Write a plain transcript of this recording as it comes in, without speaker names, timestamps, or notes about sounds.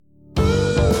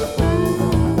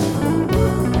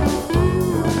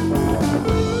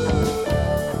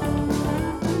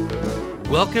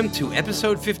Welcome to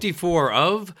episode 54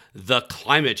 of The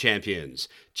Climate Champions.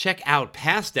 Check out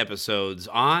past episodes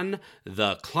on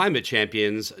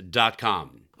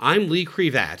theclimatechampions.com. I'm Lee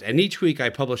Crevat, and each week I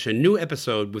publish a new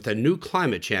episode with a new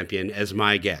climate champion as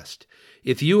my guest.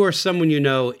 If you or someone you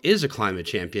know is a climate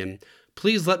champion,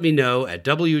 please let me know at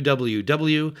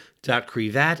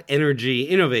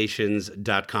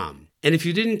www.crevatenergyinnovations.com. And if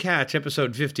you didn't catch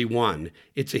episode 51,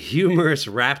 it's a humorous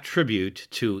rap tribute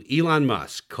to Elon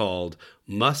Musk called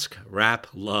Musk Rap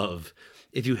Love.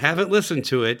 If you haven't listened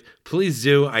to it, please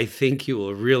do. I think you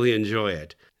will really enjoy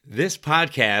it. This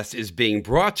podcast is being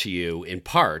brought to you in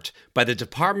part by the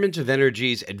Department of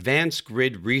Energy's Advanced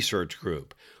Grid Research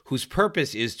Group, whose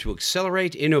purpose is to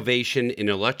accelerate innovation in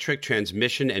electric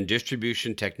transmission and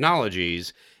distribution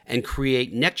technologies and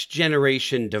create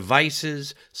next-generation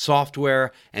devices,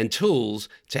 software, and tools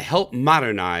to help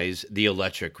modernize the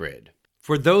electric grid.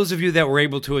 For those of you that were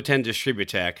able to attend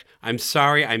Distributech, I'm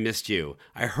sorry I missed you.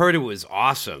 I heard it was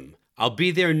awesome. I'll be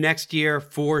there next year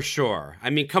for sure. I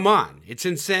mean, come on, it's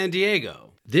in San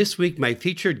Diego. This week, my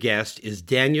featured guest is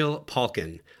Daniel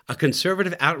Palken, a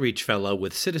conservative outreach fellow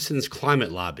with Citizens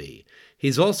Climate Lobby.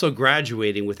 He's also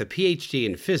graduating with a PhD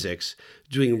in physics,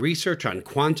 doing research on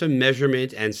quantum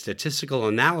measurement and statistical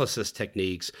analysis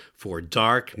techniques for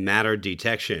dark matter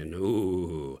detection,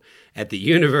 at the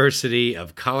University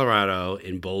of Colorado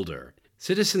in Boulder.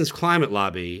 Citizens Climate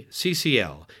Lobby,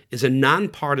 CCL, is a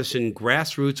nonpartisan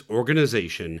grassroots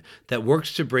organization that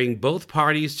works to bring both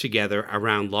parties together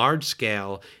around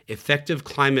large-scale, effective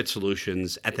climate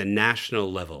solutions at the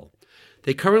national level.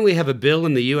 They currently have a bill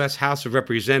in the U.S. House of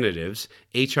Representatives,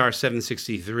 H.R.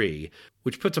 763,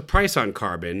 which puts a price on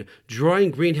carbon,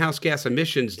 drawing greenhouse gas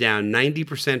emissions down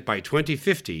 90% by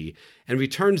 2050, and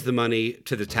returns the money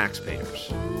to the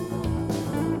taxpayers.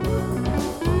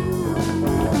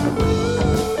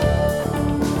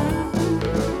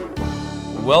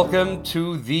 Welcome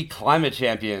to the Climate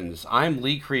Champions. I'm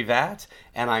Lee Crevat,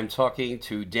 and I'm talking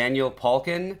to Daniel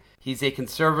Palken. He's a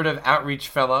conservative outreach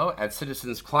fellow at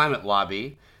Citizens Climate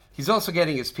Lobby. He's also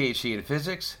getting his PhD in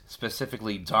physics,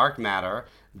 specifically dark matter,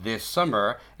 this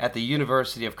summer at the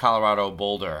University of Colorado,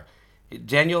 Boulder.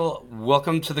 Daniel,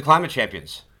 welcome to the Climate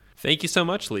Champions. Thank you so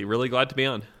much, Lee. Really glad to be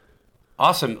on.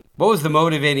 Awesome. What was the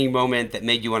motivating moment that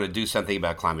made you want to do something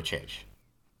about climate change?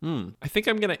 I think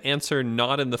I'm going to answer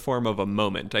not in the form of a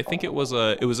moment. I think it was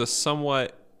a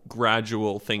somewhat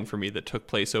gradual thing for me that took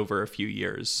place over a few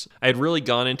years. I had really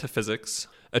gone into physics,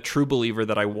 a true believer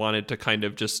that I wanted to kind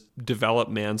of just develop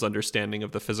man's understanding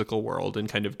of the physical world and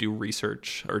kind of do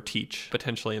research or teach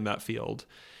potentially in that field.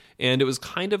 And it was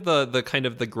kind of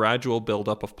the gradual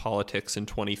buildup of politics in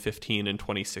 2015 and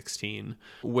 2016,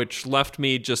 which left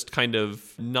me just kind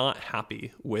of not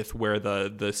happy with where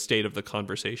the state of the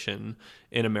conversation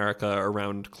in America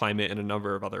around climate and a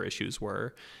number of other issues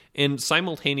were. And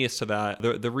simultaneous to that,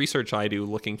 the research I do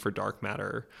looking for dark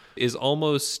matter is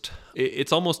almost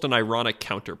an ironic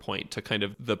counterpoint to kind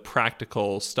of the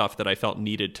practical stuff that I felt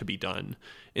needed to be done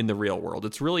in the real world.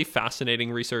 It's really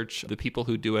fascinating research. The people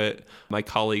who do it, my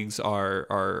colleagues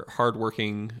are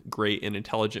hardworking, great, and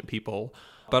intelligent people.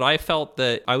 But I felt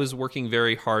that I was working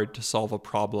very hard to solve a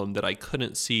problem that I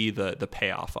couldn't see the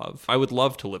payoff of. I would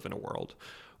love to live in a world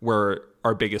where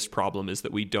our biggest problem is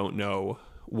that we don't know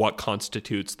what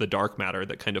constitutes the dark matter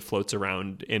that kind of floats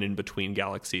around in between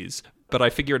galaxies. But I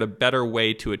figured a better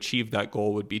way to achieve that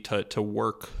goal would be to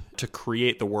work to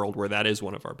create the world where that is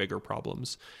one of our bigger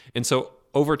problems. And so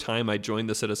over time, I joined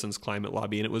the Citizens Climate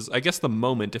Lobby, and it was, I guess, the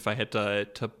moment, if I had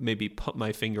to maybe put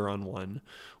my finger on one,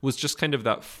 was just kind of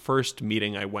that first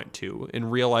meeting I went to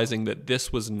and realizing that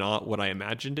this was not what I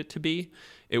imagined it to be.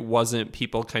 It wasn't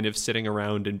people kind of sitting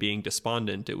around and being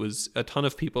despondent. It was a ton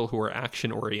of people who were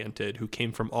action-oriented, who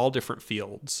came from all different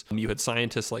fields. You had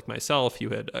scientists like myself, you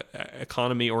had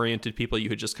economy-oriented people, you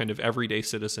had just kind of everyday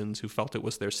citizens who felt it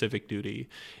was their civic duty.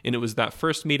 And it was that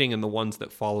first meeting and the ones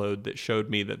that followed that showed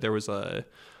me that there was a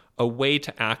way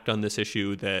to act on this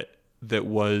issue that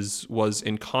was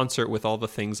in concert with all the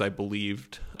things I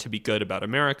believed to be good about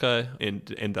America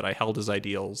and that I held as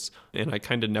ideals. And I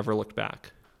kind of never looked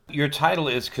back. Your title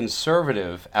is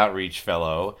Conservative Outreach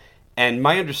Fellow, and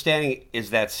my understanding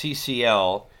is that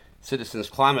CCL, Citizens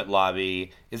Climate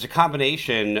Lobby, is a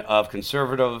combination of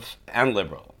conservative and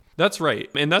liberal. That's right.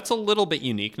 And that's a little bit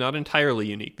unique, not entirely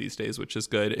unique these days, which is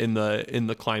good in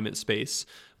the climate space.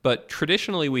 But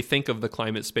traditionally, we think of the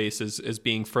climate space as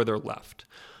being further left.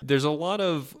 There's a lot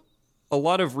of a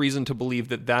lot of reason to believe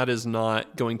that that is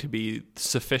not going to be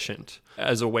sufficient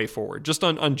as a way forward. Just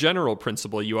on general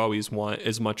principle, you always want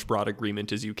as much broad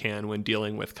agreement as you can when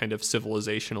dealing with kind of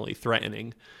civilizationally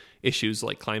threatening issues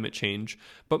like climate change.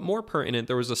 But more pertinent,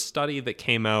 there was a study that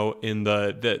came out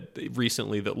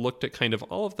recently that looked at kind of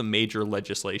all of the major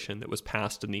legislation that was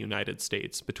passed in the United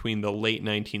States between the late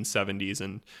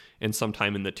 1970s and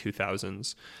sometime in the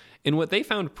 2000s. And what they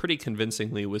found pretty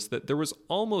convincingly was that there was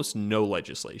almost no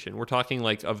legislation. We're talking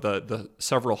like of the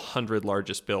several hundred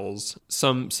largest bills,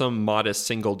 some modest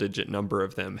single-digit number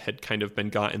of them had kind of been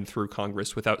gotten through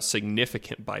Congress without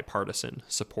significant bipartisan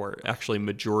support, actually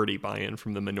majority buy-in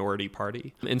from the minority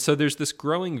party. And so there's this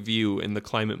growing view in the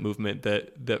climate movement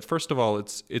that first of all,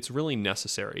 it's really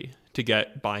necessary to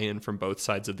get buy-in from both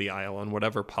sides of the aisle on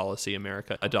whatever policy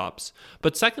America adopts.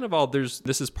 But second of all,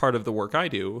 this is part of the work I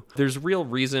do. There's real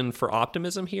reason for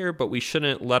optimism here, but we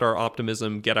shouldn't let our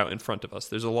optimism get out in front of us.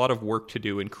 There's a lot of work to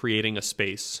do in creating a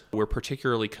space where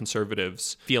particularly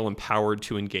conservatives feel empowered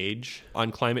to engage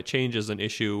on climate change as an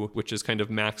issue which is kind of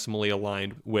maximally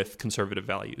aligned with conservative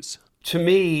values. To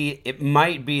me, it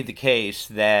might be the case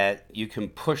that you can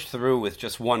push through with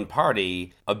just one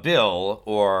party a bill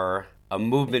or a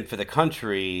movement for the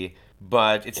country,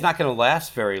 but it's not going to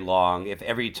last very long if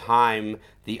every time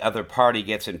the other party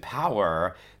gets in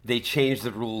power, they change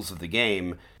the rules of the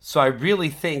game. So I really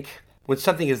think when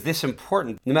something is this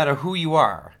important, no matter who you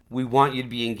are, we want you to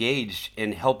be engaged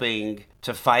in helping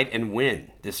to fight and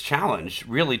win this challenge,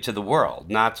 really to the world,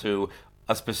 not to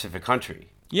a specific country.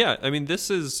 Yeah, I mean, this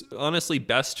is honestly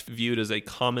best viewed as a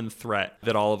common threat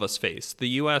that all of us face. The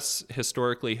U.S.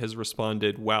 historically has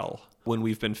responded well when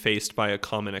we've been faced by a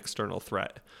common external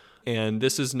threat. And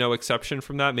this is no exception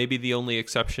from that. Maybe the only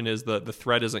exception is that the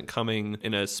threat isn't coming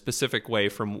in a specific way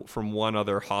from one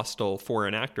other hostile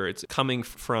foreign actor. It's coming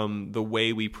from the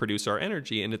way we produce our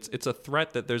energy. And it's a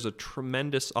threat that there's a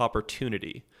tremendous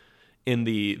opportunity in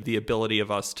the ability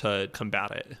of us to combat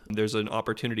it. There's an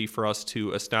opportunity for us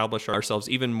to establish ourselves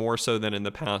even more so than in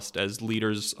the past as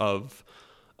leaders of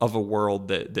a world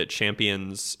that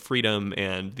champions freedom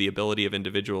and the ability of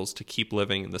individuals to keep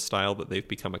living in the style that they've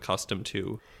become accustomed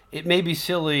to. It may be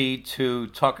silly to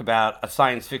talk about a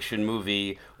science fiction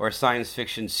movie or a science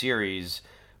fiction series,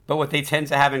 but what they tend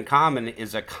to have in common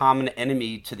is a common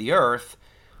enemy to the Earth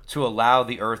to allow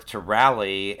the Earth to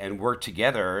rally and work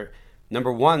together.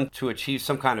 Number one, to achieve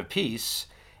some kind of peace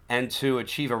and to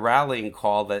achieve a rallying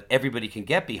call that everybody can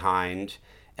get behind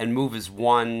and move as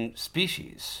one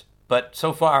species. But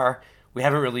so far, we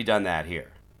haven't really done that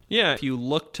here. Yeah, if you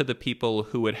look to the people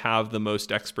who would have the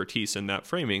most expertise in that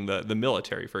framing, the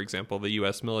military, for example, the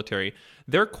U.S. military,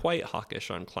 they're quite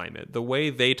hawkish on climate. The way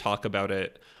they talk about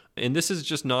it, and this is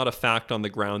just not a fact on the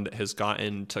ground that has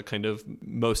gotten to kind of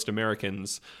most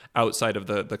Americans outside of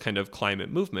the kind of climate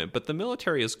movement, but the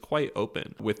military is quite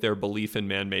open with their belief in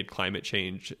man-made climate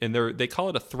change. And they call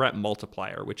it a threat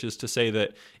multiplier, which is to say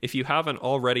that if you have an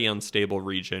already unstable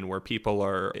region where people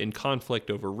are in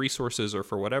conflict over resources or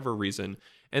for whatever reason,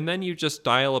 and then you just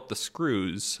dial up the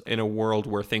screws in a world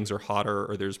where things are hotter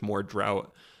or there's more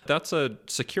drought, that's a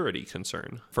security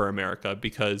concern for America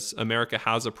because America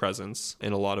has a presence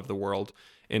in a lot of the world.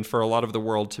 And for a lot of the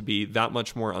world to be that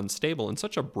much more unstable in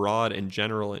such a broad and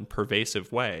general and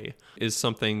pervasive way is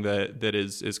something that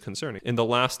is concerning. In the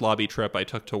last lobby trip I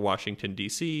took to Washington,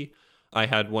 D.C., I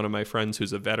had one of my friends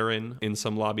who's a veteran in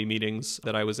some lobby meetings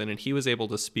that I was in, and he was able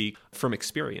to speak from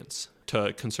experience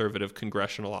to conservative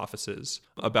congressional offices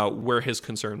about where his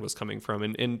concern was coming from.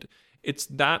 And it's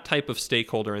that type of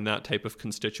stakeholder and that type of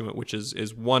constituent, which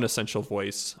is one essential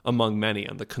voice among many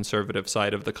on the conservative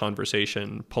side of the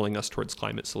conversation, pulling us towards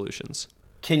climate solutions.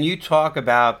 Can you talk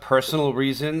about personal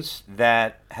reasons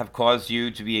that have caused you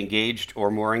to be engaged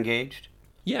or more engaged?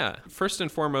 Yeah. First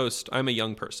and foremost, I'm a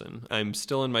young person. I'm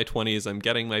still in my 20s. I'm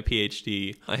getting my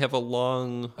PhD. I have a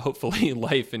long, hopefully,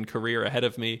 life and career ahead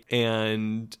of me.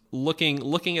 And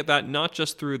looking at that not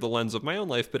just through the lens of my own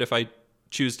life, but if I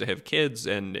choose to have kids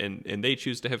and they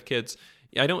choose to have kids,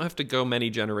 I don't have to go many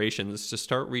generations to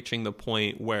start reaching the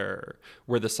point where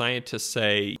the scientists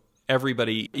say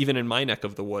everybody, even in my neck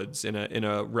of the woods, in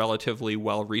a relatively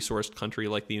well-resourced country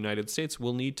like the United States,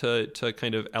 will need to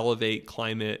kind of elevate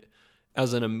climate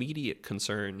as an immediate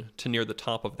concern to near the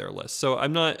top of their list. So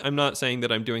I'm not saying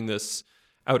that I'm doing this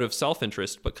out of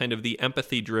self-interest, but kind of the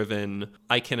empathy-driven,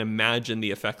 I can imagine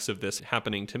the effects of this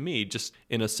happening to me just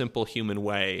in a simple human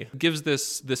way, gives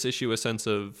this issue a sense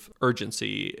of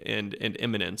urgency and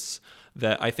imminence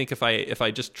that I think if I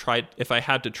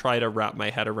had to try to wrap my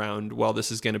head around, well,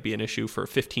 this is going to be an issue for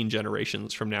 15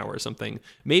 generations from now or something,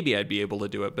 maybe I'd be able to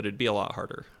do it, but it'd be a lot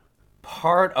harder.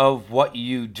 part of what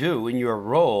you do in your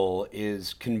role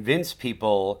is convince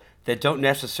people that don't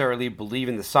necessarily believe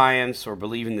in the science or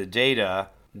believe in the data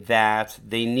that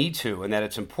they need to and that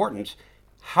it's important.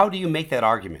 How do you make that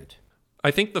argument? I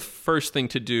think the first thing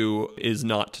to do is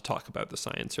not to talk about the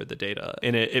science or the data.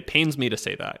 And it pains me to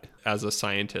say that as a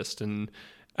scientist and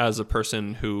as a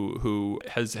person who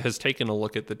has taken a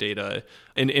look at the data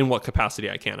in what capacity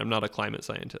I can. I'm not a climate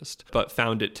scientist, but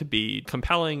found it to be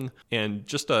compelling and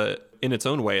just in its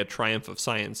own way, a triumph of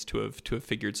science to have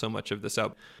figured so much of this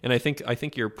out. And I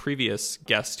think your previous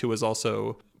guest, who was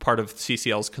also part of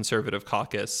CCL's conservative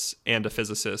caucus and a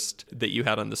physicist that you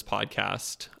had on this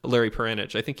podcast, Larry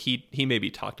Peranich, I think he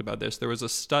maybe talked about this. There was a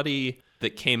study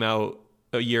that came out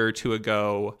a year or two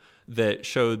ago that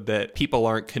showed that people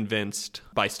aren't convinced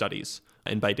by studies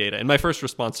and by data. And my first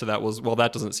response to that was, well,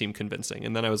 that doesn't seem convincing.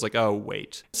 And then I was like, oh,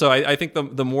 wait. So I think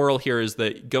the moral here is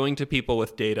that going to people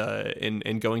with data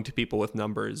and going to people with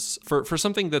numbers for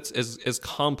something that's as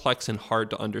complex and hard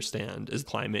to understand as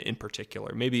climate in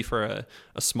particular, maybe for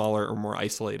a smaller or more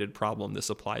isolated problem,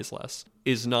 this applies less,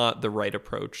 is not the right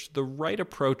approach. The right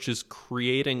approach is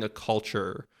creating a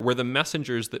culture where the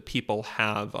messengers that people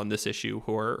have on this issue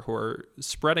who are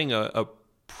spreading a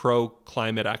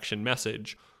pro-climate action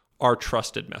message are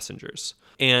trusted messengers.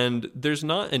 And there's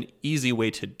not an easy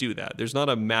way to do that. There's not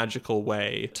a magical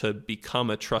way to become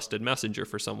a trusted messenger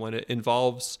for someone. It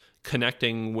involves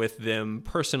connecting with them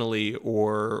personally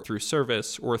or through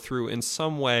service or through in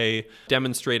some way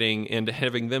demonstrating and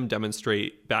having them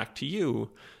demonstrate back to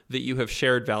you that you have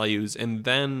shared values, and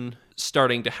then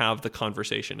starting to have the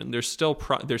conversation. And there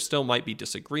still might be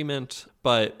disagreement,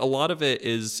 but a lot of it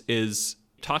is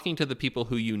talking to the people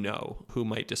who you know who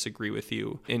might disagree with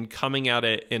you and coming at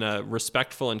it in a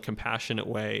respectful and compassionate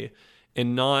way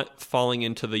and not falling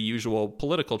into the usual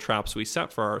political traps we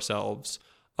set for ourselves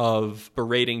of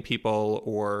berating people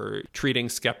or treating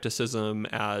skepticism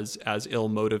as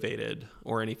ill-motivated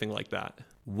or anything like that.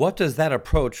 What does that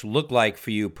approach look like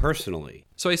for you personally?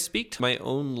 So I speak to my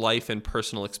own life and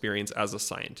personal experience as a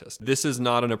scientist. This is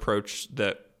not an approach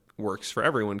that works for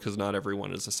everyone because not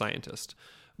everyone is a scientist.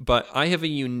 But I have a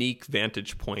unique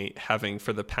vantage point, having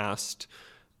for the past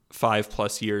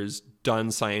 5+ years done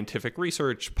scientific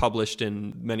research, published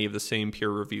in many of the same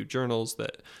peer-reviewed journals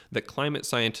that climate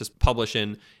scientists publish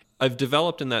in. I've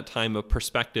developed in that time a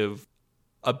perspective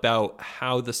about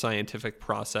how the scientific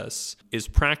process is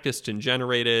practiced and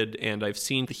generated, and I've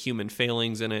seen the human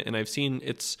failings in it, and I've seen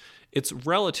it's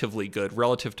relatively good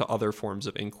relative to other forms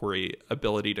of inquiry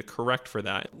ability to correct for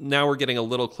that. Now we're getting a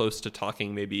little close to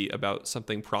talking maybe about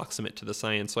something proximate to the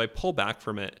science, so I pull back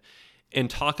from it and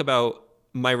talk about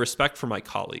my respect for my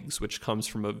colleagues, which comes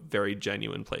from a very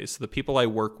genuine place. The people I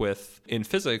work with in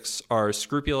physics are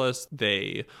scrupulous.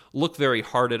 They look very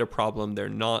hard at a problem. They're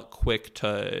not quick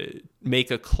to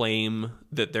make a claim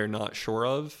that they're not sure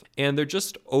of. And they're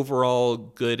just overall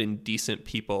good and decent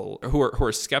people who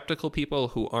are skeptical people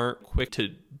who aren't quick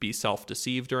to be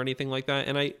self-deceived or anything like that.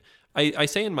 And I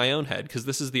say in my own head, because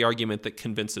this is the argument that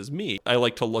convinces me. I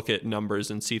like to look at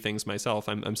numbers and see things myself.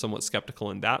 I'm somewhat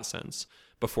skeptical in that sense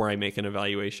before I make an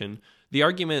evaluation. The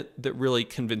argument that really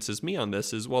convinces me on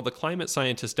this is, well, the climate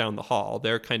scientists down the hall,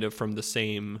 they're kind of from the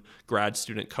same grad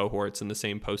student cohorts and the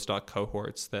same postdoc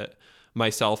cohorts that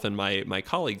myself and my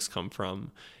colleagues come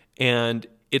from. And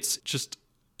it's just,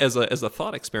 as a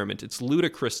thought experiment, it's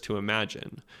ludicrous to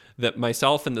imagine that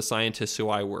myself and the scientists who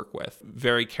I work with,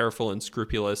 very careful and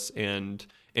scrupulous and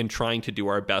trying to do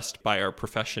our best by our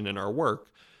profession and our work,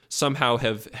 somehow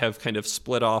have kind of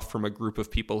split off from a group of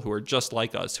people who are just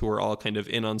like us, who are all kind of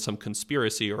in on some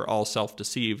conspiracy or all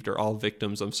self-deceived or all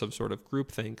victims of some sort of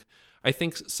groupthink. I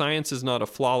think science is not a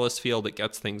flawless field that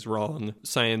gets things wrong.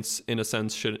 Science, in a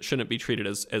sense, shouldn't be treated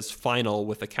as final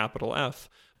with a capital F,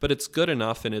 but it's good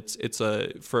enough, and it's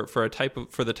for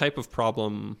the type of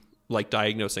problem like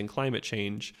diagnosing climate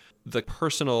change. The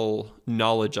personal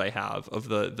knowledge I have of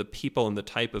the people and the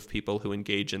type of people who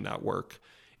engage in that work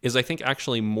is, I think,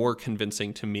 actually more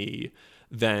convincing to me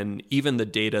than even the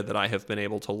data that I have been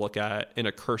able to look at in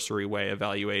a cursory way,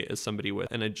 evaluate as somebody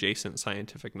with an adjacent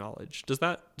scientific knowledge. Does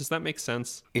that make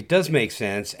sense? It does make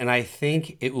sense, and I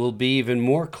think it will be even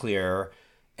more clear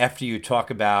after you talk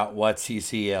about what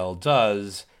CCL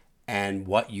does and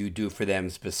what you do for them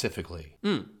specifically.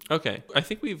 Okay. I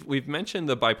think we've mentioned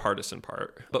the bipartisan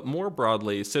part, but more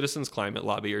broadly, Citizens Climate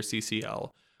Lobby, or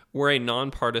CCL, we're a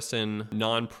nonpartisan,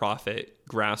 nonprofit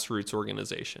grassroots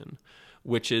organization,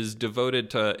 which is devoted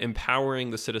to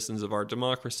empowering the citizens of our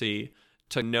democracy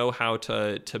to know how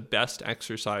to best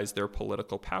exercise their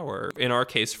political power. In our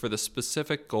case, for the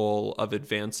specific goal of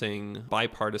advancing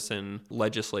bipartisan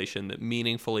legislation that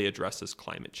meaningfully addresses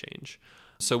climate change.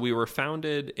 So we were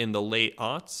founded in the late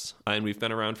aughts, and we've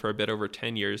been around for a bit over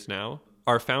 10 years now.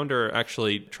 Our founder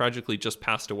actually tragically just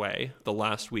passed away the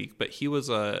last week, but he was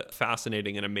a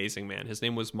fascinating and amazing man. His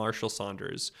name was Marshall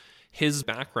Saunders. His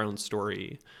background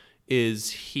story is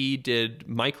he did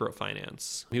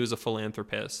microfinance. He was a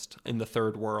philanthropist in the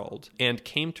third world and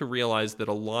came to realize that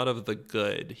a lot of the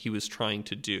good he was trying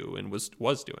to do and was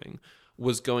doing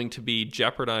was going to be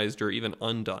jeopardized or even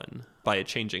undone by a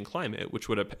changing climate, which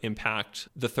would impact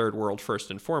the third world first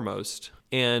and foremost,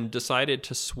 and decided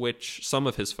to switch some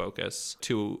of his focus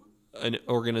to an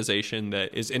organization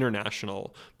that is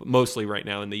international, but mostly right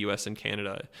now in the US and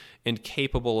Canada, and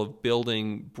capable of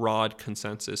building broad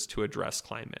consensus to address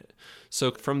climate.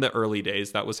 So from the early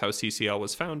days, that was how CCL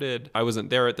was founded. I wasn't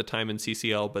there at the time in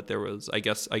CCL, but there was, I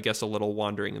guess a little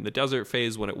wandering in the desert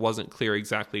phase when it wasn't clear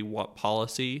exactly what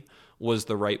policy was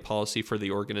the right policy for the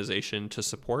organization to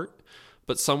support.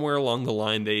 But somewhere along the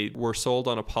line, they were sold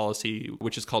on a policy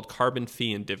which is called carbon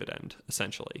fee and dividend,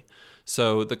 essentially.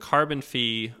 So the carbon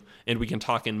fee, and we can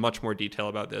talk in much more detail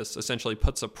about this, essentially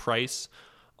puts a price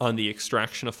on the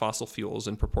extraction of fossil fuels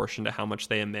in proportion to how much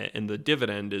they emit. And the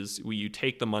dividend is you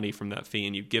take the money from that fee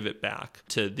and you give it back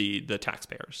to the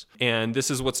taxpayers. And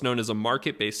this is what's known as a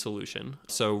market-based solution.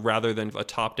 So rather than a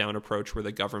top-down approach where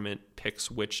the government picks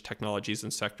which technologies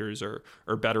and sectors are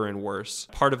better and worse,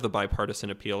 part of the bipartisan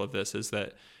appeal of this is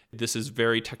that this is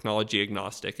very technology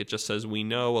agnostic. It just says we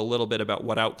know a little bit about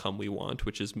what outcome we want,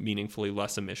 which is meaningfully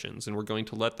less emissions, and we're going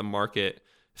to let the market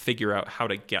figure out how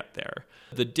to get there.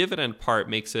 The dividend part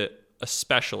makes it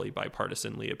especially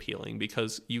bipartisanly appealing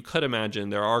because you could imagine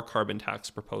there are carbon tax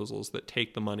proposals that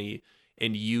take the money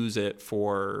and use it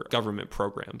for government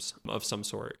programs of some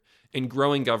sort. And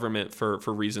growing government, for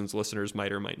reasons listeners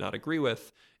might or might not agree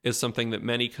with, is something that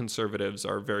many conservatives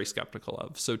are very skeptical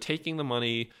of. So taking the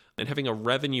money and having a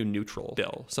revenue neutral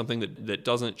bill, something that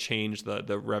doesn't change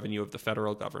the revenue of the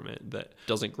federal government, that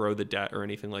doesn't grow the debt or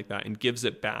anything like that, and gives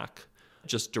it back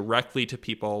just directly to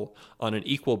people on an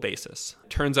equal basis,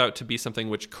 turns out to be something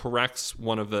which corrects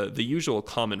one of the usual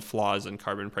common flaws in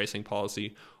carbon pricing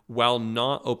policy while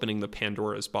not opening the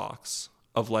Pandora's box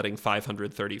of letting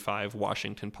 535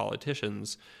 Washington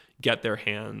politicians get their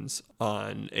hands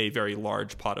on a very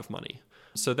large pot of money.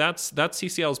 So that's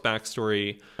CCL's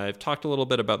backstory. I've talked a little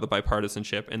bit about the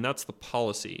bipartisanship, and that's the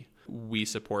policy we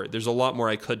support. There's a lot more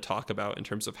I could talk about in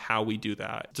terms of how we do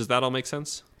that. Does that all make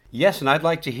sense? Yes, and I'd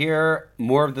like to hear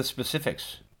more of the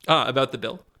specifics. About the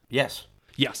bill? Yes.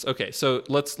 Yes. Okay. So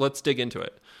let's dig into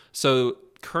it. So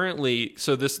currently,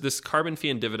 this carbon fee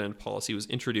and dividend policy was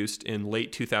introduced in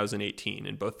late 2018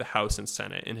 in both the House and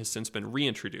Senate and has since been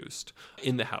reintroduced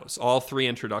in the House. All three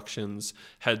introductions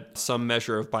had some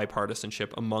measure of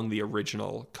bipartisanship among the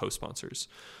original co-sponsors.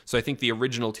 So I think the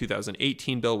original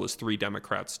 2018 bill was 3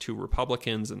 Democrats, 2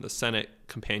 Republicans, and the Senate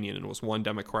companion was 1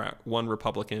 Democrat, 1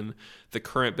 Republican. The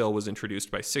current bill was introduced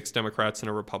by 6 Democrats and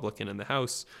a Republican in the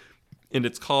House. And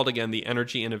it's called, again, the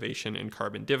Energy Innovation and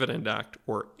Carbon Dividend Act,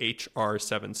 or HR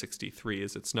 763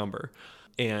 is its number.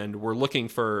 And we're looking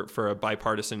for a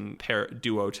bipartisan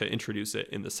duo to introduce it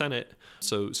in the Senate,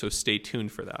 so stay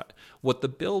tuned for that. What the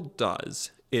bill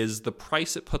does is the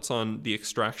price it puts on the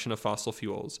extraction of fossil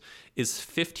fuels is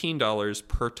 $15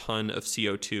 per ton of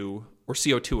CO2 or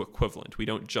CO2 equivalent. We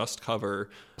don't just cover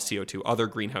CO2. Other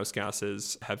greenhouse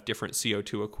gases have different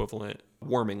CO2 equivalent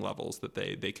warming levels that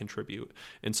they contribute.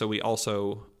 And so we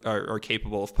also are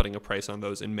capable of putting a price on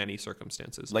those in many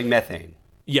circumstances. Like methane.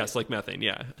 Yes, like methane,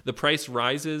 yeah. The price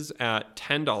rises at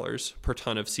 $10 per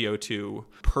ton of CO2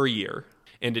 per year.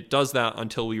 And it does that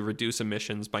until we reduce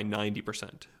emissions by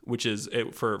 90%, which is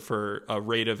for a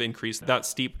rate of increase that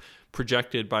steep,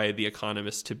 projected by the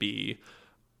economists to be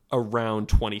around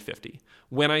 2050.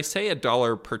 When I say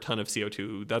 $1 per ton of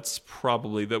CO2, that's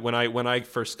probably that when I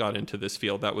first got into this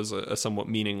field, that was a somewhat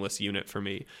meaningless unit for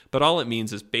me. But all it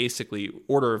means is basically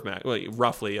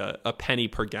roughly a penny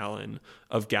per gallon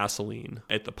of gasoline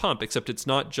at the pump, except it's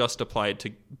not just applied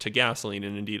to gasoline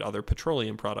and indeed other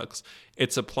petroleum products.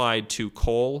 It's applied to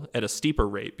coal at a steeper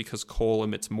rate because coal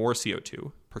emits more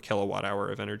CO2 per kilowatt hour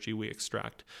of energy we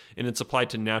extract. And it's applied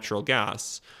to natural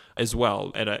gas as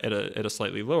well at a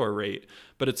slightly lower rate,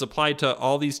 but it's applied to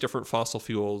all these different fossil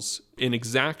fuels in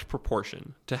exact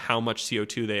proportion to how much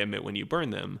CO2 they emit when you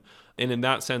burn them. And in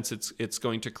that sense, it's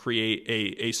going to create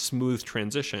a smooth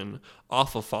transition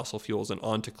off of fossil fuels and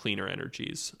onto cleaner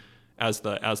energies as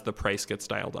the price gets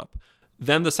dialed up.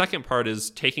 Then the second part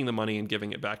is taking the money and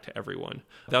giving it back to everyone.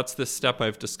 That's the step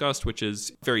I've discussed, which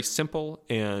is very simple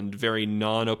and very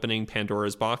non-opening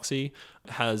Pandora's boxy,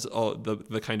 has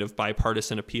the kind of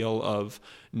bipartisan appeal of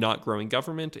not growing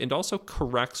government, and also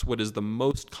corrects what is the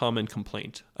most common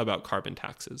complaint about carbon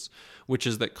taxes, which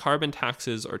is that carbon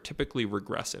taxes are typically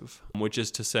regressive, which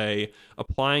is to say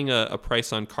applying a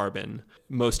price on carbon,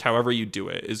 most however you do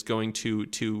it, is going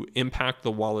to impact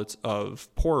the wallets of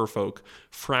poorer folk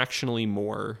fractionally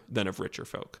more than of richer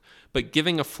folk. But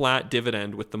giving a flat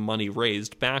dividend with the money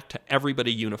raised back to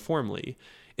everybody uniformly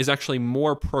is actually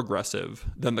more progressive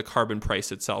than the carbon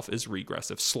price itself is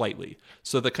regressive, slightly.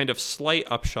 So the kind of slight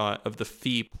upshot of the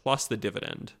fee plus the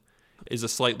dividend is a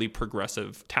slightly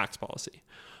progressive tax policy.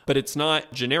 But it's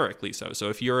not generically so. So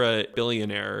if you're a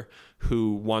billionaire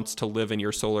who wants to live in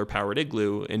your solar-powered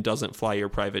igloo and doesn't fly your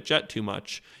private jet too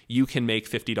much, you can make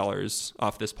 $50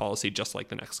 off this policy just like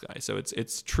the next guy. So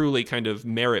it's truly kind of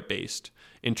merit-based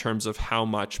in terms of how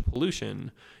much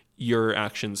pollution your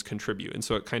actions contribute. And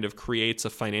so it kind of creates a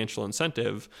financial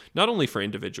incentive, not only for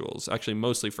individuals, actually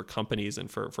mostly for companies and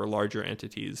for larger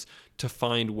entities, to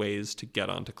find ways to get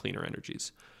onto cleaner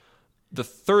energies. The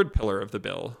third pillar of the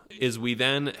bill is we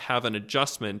then have an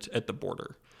adjustment at the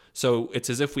border. So it's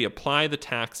as if we apply the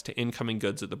tax to incoming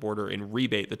goods at the border and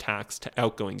rebate the tax to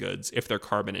outgoing goods if they're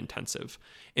carbon intensive.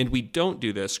 And we don't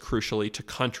do this, crucially, to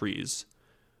countries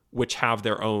which have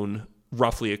their own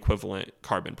roughly equivalent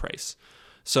carbon price.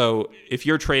 So if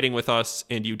you're trading with us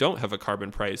and you don't have a carbon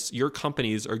price, your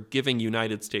companies are giving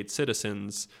United States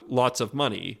citizens lots of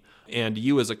money, and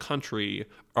you as a country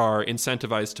are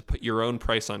incentivized to put your own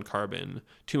price on carbon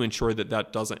to ensure that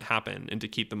that doesn't happen and to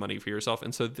keep the money for yourself.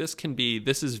 And so this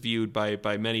is viewed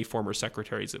by many former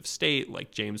secretaries of state like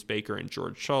James Baker and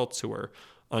George Shultz, who are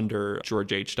under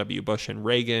George H.W. Bush and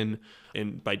Reagan,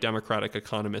 and by Democratic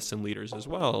economists and leaders as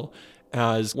well,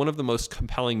 as one of the most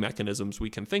compelling mechanisms we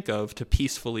can think of to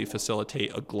peacefully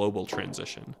facilitate a global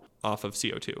transition off of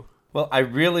CO2. Well, I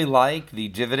really like the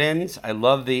dividends. I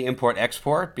love the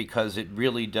import-export because it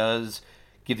really does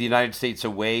give the United States a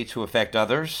way to affect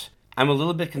others. I'm a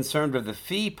little bit concerned with the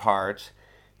fee part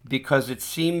because it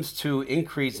seems to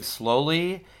increase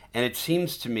slowly, and it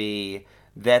seems to me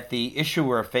that the issue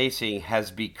we're facing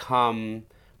has become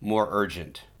more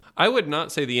urgent. I would not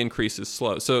say the increase is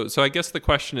slow. So I guess the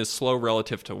question is slow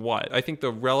relative to what? I think the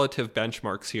relative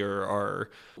benchmarks here are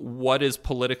what is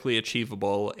politically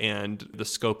achievable and the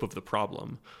scope of the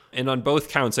problem. And on both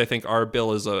counts, I think our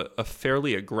bill is a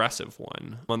fairly aggressive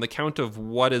one. On the count of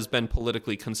what has been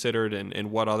politically considered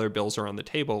and what other bills are on the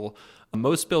table,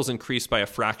 most bills increase by a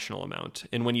fractional amount.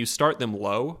 And when you start them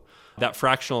low, that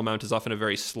fractional amount is often a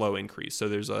very slow increase. So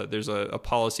there's a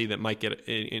policy that might get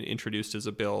introduced as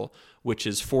a bill, which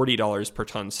is $40 per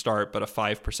ton start, but a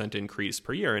 5% increase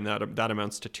per year, and that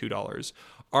amounts to $2.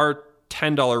 Our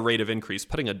 $10 rate of increase,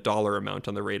 putting a dollar amount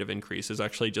on the rate of increase, is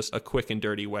actually just a quick and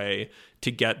dirty way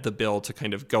to get the bill to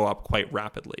kind of go up quite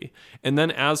rapidly. And then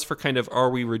as for kind of are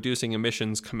we reducing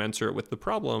emissions commensurate with the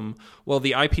problem, well,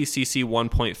 the IPCC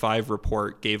 1.5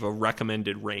 report gave a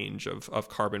recommended range of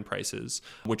carbon prices,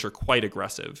 which are quite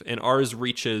aggressive. And ours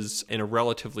reaches, in a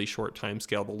relatively short time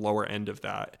scale, the lower end of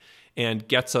that and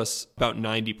gets us about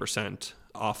 90%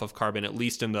 off of carbon, at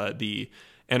least in the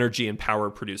energy and power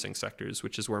producing sectors,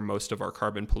 which is where most of our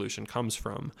carbon pollution comes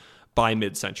from, by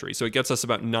mid-century. So it gets us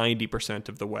about 90%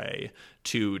 of the way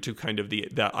to kind of the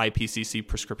IPCC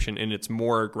prescription in its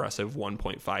more aggressive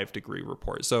 1.5 degree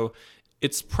report. So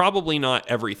it's probably not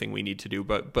everything we need to do,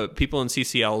 but people in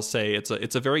CCL say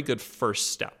it's a very good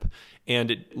first step,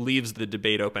 and it leaves the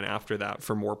debate open after that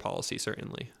for more policy,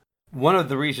 certainly. One of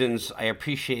the reasons I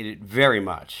appreciate it very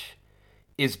much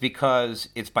is because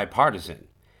it's bipartisan.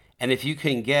 And if you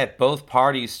can get both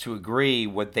parties to agree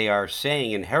what they are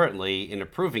saying inherently in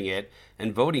approving it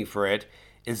and voting for it,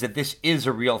 is that this is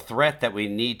a real threat that we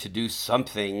need to do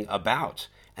something about.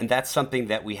 And that's something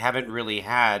that we haven't really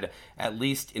had, at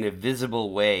least in a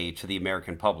visible way, to the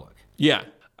American public. Yeah.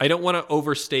 I don't want to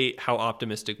overstate how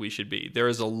optimistic we should be. There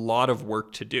is a lot of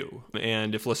work to do.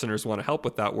 And if listeners want to help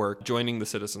with that work, joining the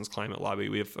Citizens Climate Lobby,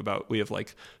 we have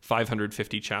like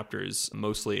 550 chapters,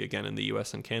 mostly again in the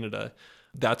US and Canada.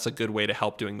 That's a good way to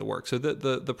help doing the work. So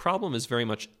the problem is very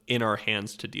much in our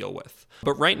hands to deal with.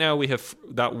 But right now we have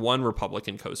that one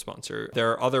Republican co-sponsor.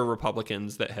 There are other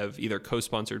Republicans that have either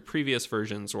co-sponsored previous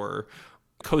versions or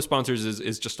Co-sponsors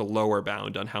is just a lower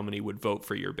bound on how many would vote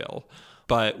for your bill.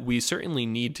 But we certainly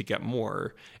need to get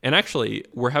more. And actually,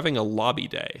 we're having a lobby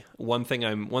day. One thing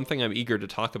I'm eager to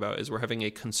talk about is we're having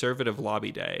a conservative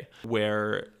lobby day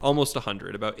where almost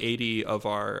 100, about 80 of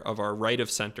our right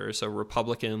of center, so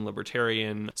Republican,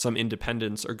 Libertarian, some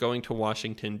independents, are going to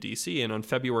Washington, D.C. And on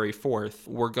February 4th,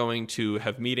 we're going to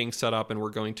have meetings set up and we're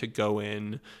going to go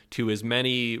in to as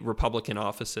many Republican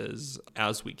offices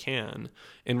as we can.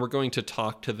 And we're going to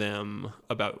talk to them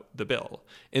about the bill.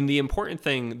 And the important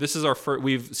thing, this is our first,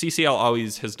 CCL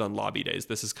always has done lobby days.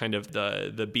 This is kind of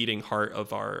the beating heart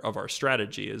of our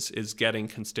strategy is getting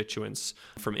constituents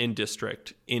from in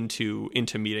district into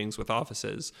meetings with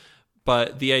offices.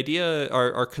 But the idea,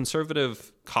 our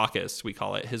conservative caucus, we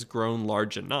call it, has grown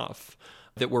large enough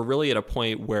that we're really at a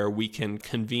point where we can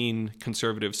convene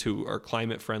conservatives who are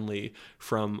climate friendly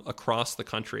from across the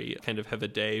country, kind of have a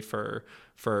day for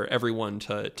everyone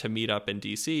to meet up in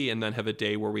DC, and then have a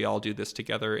day where we all do this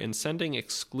together, and sending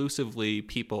exclusively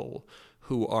people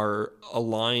who are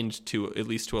aligned to, at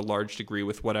least to a large degree,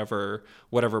 with whatever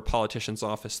politician's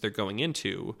office they're going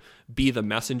into, be the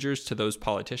messengers to those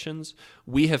politicians,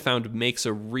 we have found makes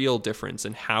a real difference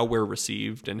in how we're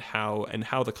received and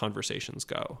how the conversations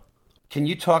go. Can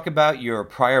you talk about your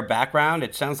prior background?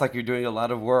 It sounds like you're doing a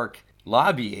lot of work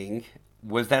lobbying.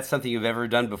 Was that something you've ever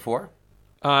done before?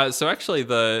 So actually,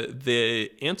 the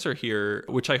answer here,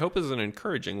 which I hope is an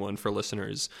encouraging one for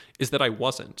listeners, is that I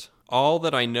wasn't. All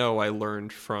that I know I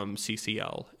learned from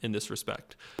CCL in this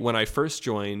respect. When I first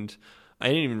joined, I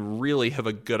didn't even really have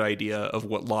a good idea of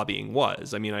what lobbying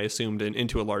was. I mean, I assumed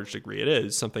into a large degree it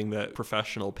is something that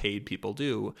professional paid people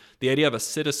do. The idea of a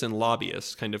citizen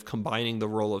lobbyist, kind of combining the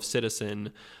role of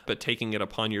citizen, but taking it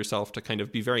upon yourself to kind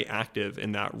of be very active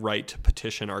in that right to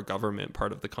petition our government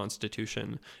part of the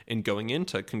Constitution and going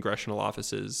into congressional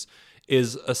offices,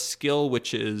 is a skill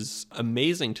which is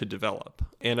amazing to develop.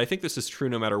 And I think this is true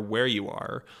no matter where you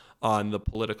are on the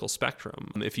political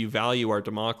spectrum. If you value our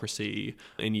democracy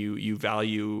and you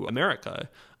value America,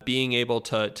 being able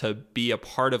to be a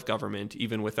part of government,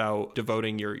 even without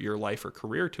devoting your life or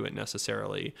career to it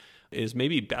necessarily, is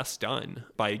maybe best done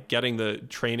by getting the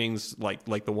trainings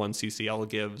like the one CCL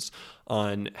gives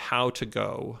on how to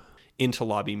go into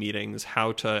lobby meetings,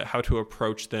 how to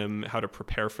approach them, how to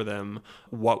prepare for them,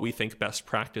 what we think best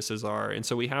practices are. And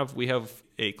so we have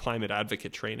a climate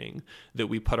advocate training that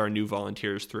we put our new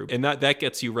volunteers through. And that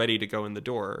gets you ready to go in the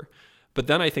door. But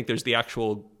then I think there's the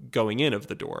actual going in of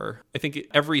the door. I think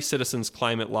every Citizens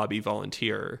Climate Lobby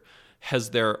volunteer has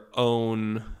their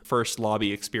own first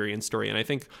lobby experience story. And I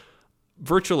think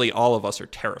virtually all of us are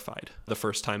terrified the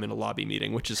first time in a lobby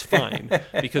meeting, which is fine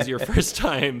because your first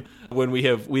time, when we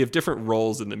have different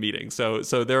roles in the meeting. So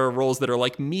there are roles that are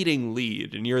like meeting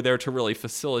lead, and you're there to really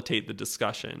facilitate the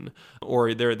discussion,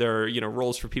 or there are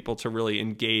roles for people to really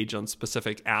engage on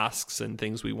specific asks and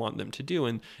things we want them to do,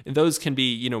 and those can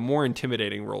be more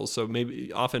intimidating roles. So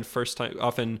maybe often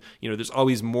there's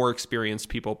always more experienced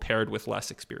people paired with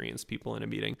less experienced people in a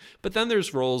meeting. But then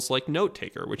there's roles like note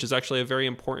taker, which is actually a very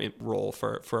important role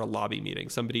for a lobby meeting.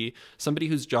 Somebody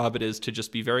whose job it is to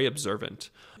just be very observant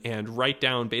and write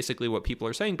down basically what people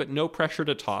are saying, but no pressure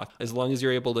to talk. As long as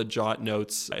you're able to jot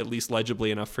notes, at least legibly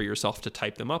enough for yourself to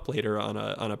type them up later on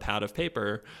a pad of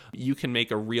paper, you can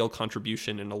make a real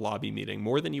contribution in a lobby meeting,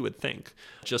 more than you would think,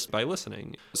 just by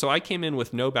listening. So I came in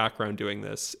with no background doing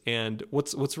this, and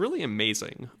what's really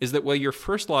amazing is that while your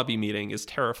first lobby meeting is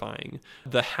terrifying,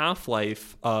 the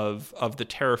half-life of the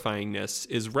terrifyingness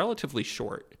is relatively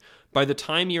short. By the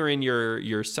time you're in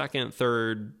your second,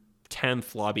 third,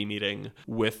 10th lobby meeting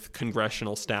with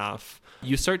congressional staff,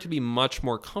 you start to be much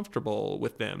more comfortable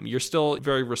with them. You're still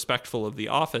very respectful of the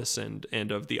office and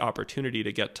of the opportunity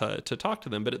to get to talk to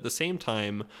them. But at the same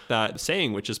time, that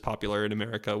saying, which is popular in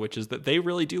America, which is that they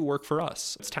really do work for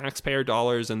us. It's taxpayer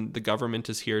dollars and the government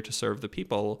is here to serve the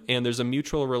people. And there's a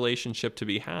mutual relationship to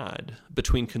be had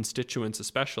between constituents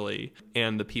especially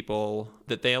and the people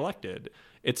that they elected.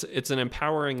 It's an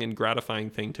empowering and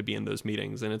gratifying thing to be in those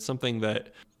meetings. And it's something that,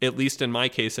 at least in my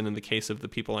case and in the case of the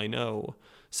people I know,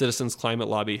 Citizens Climate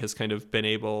Lobby has kind of been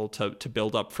able to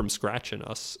build up from scratch in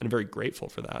us. And I'm very grateful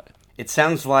for that. It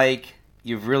sounds like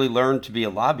you've really learned to be a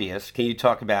lobbyist. Can you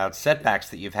talk about setbacks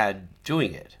that you've had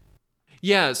doing it?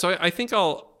 Yeah, so I think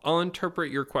I'll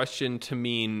interpret your question to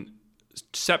mean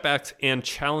setbacks and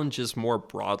challenges more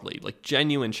broadly, like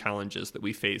genuine challenges that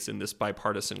we face in this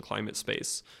bipartisan climate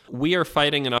space. We are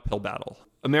fighting an uphill battle.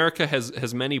 America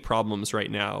has many problems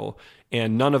right now,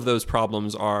 and none of those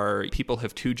problems are people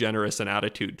have too generous an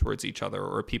attitude towards each other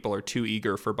or people are too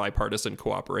eager for bipartisan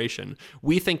cooperation.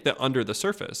 We think that under the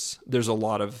surface, there's a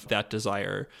lot of that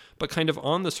desire, but kind of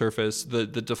on the surface, the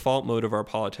default mode of our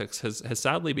politics has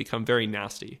sadly become very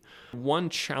nasty. One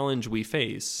challenge we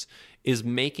face is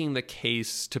making the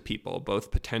case to people,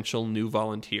 both potential new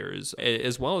volunteers,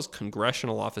 as well as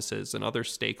congressional offices and other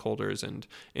stakeholders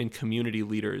and community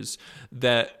leaders,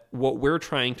 that what we're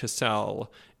trying to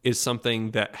sell is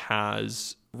something that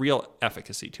has real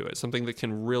efficacy to it, something that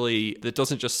that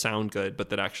doesn't just sound good, but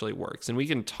that actually works. And we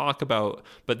can talk about,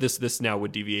 but this now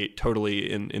would deviate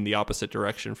totally in the opposite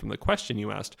direction from the question you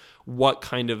asked, what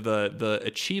kind of the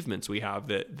achievements we have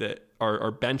that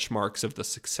are benchmarks of the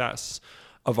success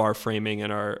of our framing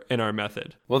and our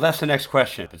method. Well, that's the next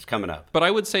question that's coming up. But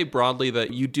I would say broadly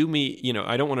that you do meet,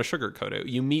 I don't want to sugarcoat it.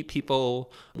 You meet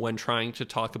people when trying to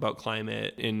talk about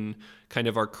climate in kind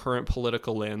of our current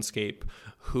political landscape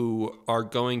who are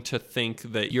going to think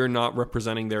that you're not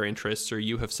representing their interests or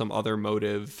you have some other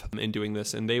motive in doing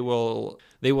this, and they will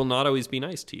not always be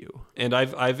nice to you. And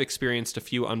I've experienced a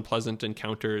few unpleasant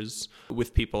encounters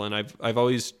with people, and I've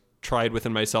always tried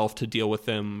within myself to deal with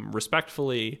them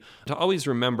respectfully, to always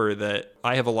remember that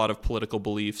I have a lot of political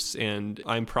beliefs and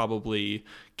I'm probably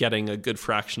getting a good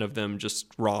fraction of them just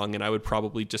wrong, and I would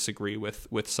probably disagree with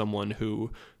someone who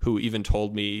even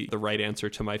told me the right answer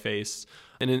to my face.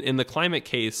 And in the climate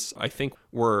case, I think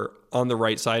we're on the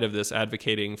right side of this,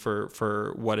 advocating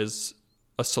for what is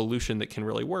a solution that can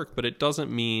really work, but it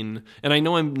doesn't mean, and I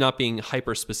know I'm not being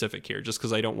hyper specific here just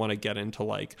because I don't want to get into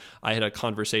like, I had a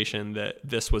conversation that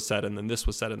this was said and then this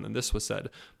was said and then this was said,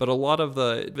 but a lot of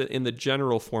in the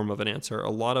general form of an answer, a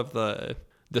lot of the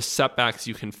setbacks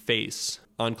you can face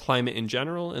on climate in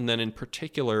general, and then in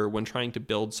particular when trying to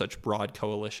build such broad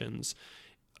coalitions,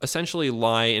 essentially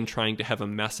lie in trying to have a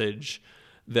message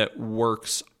that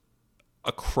works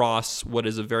across what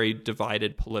is a very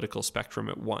divided political spectrum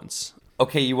at once.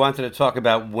 Okay, you wanted to talk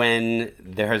about when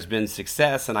there has been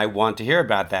success, and I want to hear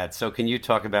about that. So can you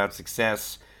talk about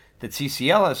success that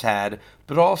CCL has had,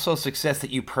 but also success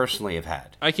that you personally have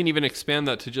had? I can even expand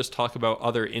that to just talk about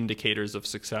other indicators of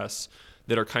success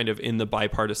that are kind of in the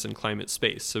bipartisan climate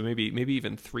space. So maybe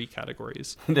even 3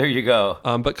 categories. There you go.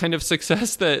 But kind of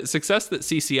success that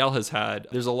CCL has had,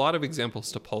 there's a lot of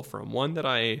examples to pull from. One that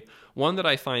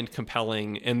I find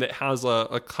compelling and that has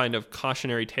a kind of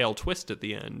cautionary tale twist at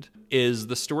the end is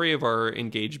the story of our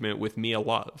engagement with Mia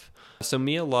Love. So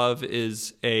Mia Love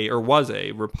was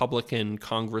a Republican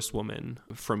congresswoman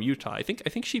from Utah. I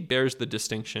think she bears the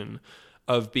distinction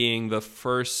of being the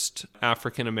first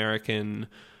African American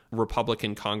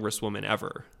Republican congresswoman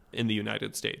ever in the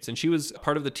United States. And she was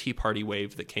part of the Tea Party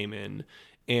wave that came in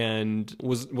and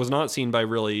was not seen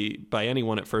by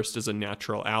anyone at first as a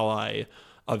natural ally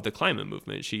of the climate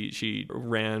movement. She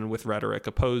ran with rhetoric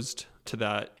opposed to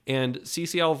that. And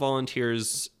CCL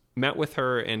volunteers met with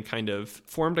her and kind of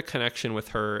formed a connection with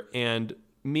her, and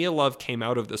Mia Love came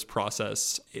out of this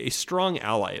process a strong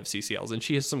ally of CCL's, and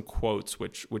she has some quotes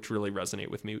which really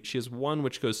resonate with me. She has one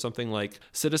which goes something like,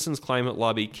 "Citizens Climate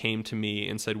Lobby came to me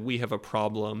and said, we have a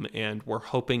problem and we're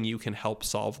hoping you can help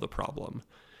solve the problem,"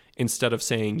 instead of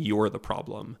saying you're the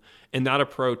problem. And that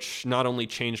approach not only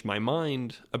changed my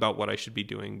mind about what I should be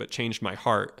doing, but changed my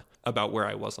heart about where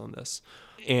I was on this.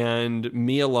 And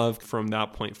Mia Love, from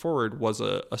that point forward, was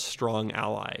a strong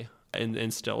ally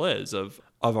and still is of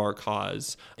our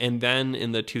cause. And then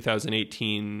in the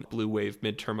 2018 Blue Wave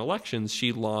midterm elections,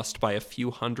 she lost by a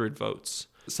few hundred votes.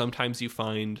 Sometimes you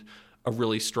find a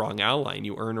really strong ally and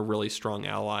you earn a really strong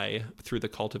ally through the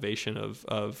cultivation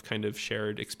of kind of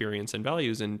shared experience and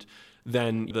values. And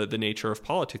then the nature of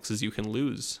politics is you can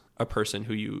lose a person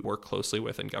who you work closely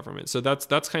with in government. So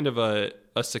that's kind of a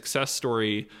success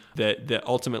story that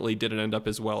ultimately didn't end up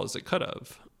as well as it could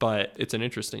have, but it's an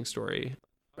interesting story.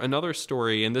 Another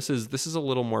story, and this is a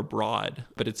little more broad,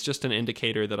 but it's just an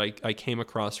indicator that I came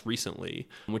across recently,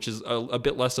 which is a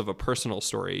bit less of a personal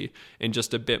story and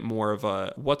just a bit more of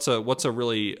a what's a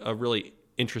really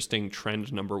interesting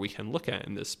trend number we can look at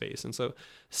in this space. And so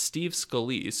Steve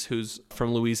Scalise, who's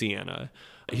from Louisiana,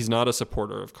 he's not a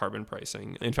supporter of carbon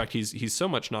pricing. In fact, he's so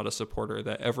much not a supporter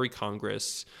that every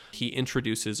Congress he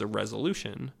introduces a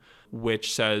resolution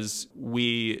which says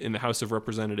we in the House of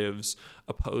Representatives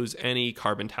oppose any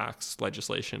carbon tax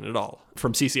legislation at all.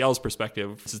 From CCL's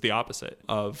perspective, this is the opposite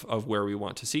of where we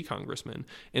want to see congressmen.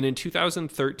 And in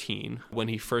 2013, when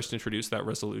he first introduced that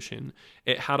resolution,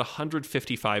 it had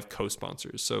 155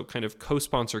 co-sponsors. So kind of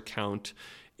co-sponsor count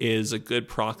is a good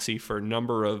proxy for a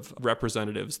number of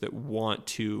representatives that want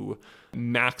to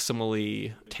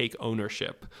maximally take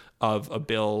ownership of a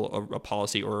bill, a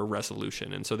policy, or a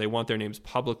resolution. And so they want their names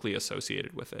publicly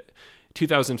associated with it.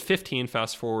 2015,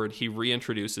 fast forward, he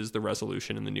reintroduces the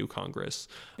resolution in the new Congress.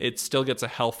 It still gets a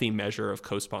healthy measure of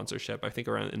co-sponsorship, I think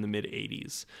around in the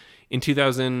mid-80s. In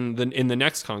the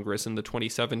next Congress, in the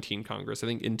 2017 Congress, I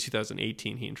think in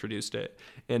 2018 he introduced it,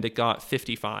 and it got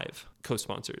 55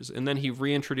 co-sponsors. And then he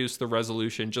reintroduced the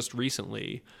resolution just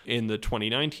recently in the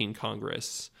 2019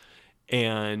 Congress,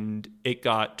 and it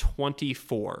got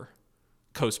 24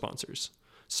 co-sponsors.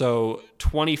 So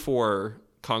 24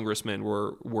 congressmen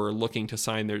were looking to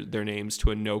sign their names to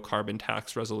a no carbon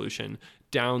tax resolution,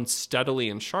 down steadily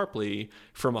and sharply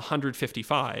from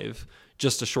 155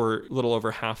 just a little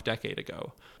over half decade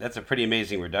ago. That's a pretty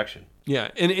amazing reduction. Yeah,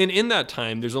 and in that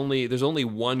time, there's only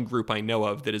one group I know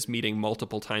of that is meeting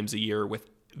multiple times a year with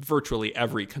virtually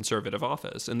every conservative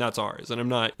office, and that's ours.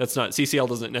 And CCL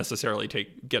doesn't necessarily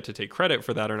get to take credit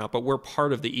for that or not, but we're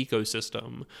part of the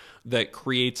ecosystem that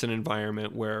creates an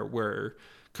environment where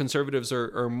conservatives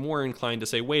are more inclined to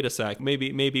say, wait a sec,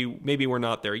 maybe we're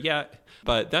not there yet.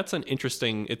 But that's an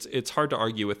interesting, it's hard to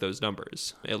argue with those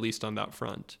numbers, at least on that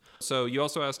front. So you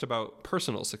also asked about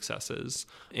personal successes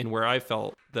and where I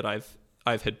felt that I've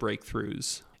had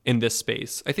breakthroughs in this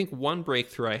space. I think one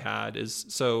breakthrough I had is,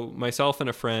 so myself and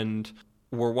a friend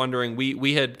were wondering,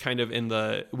 we had kind of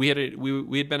we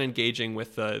had been engaging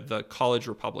with the college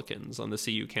Republicans on the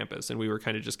CU campus, and we were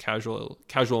kind of just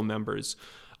casual members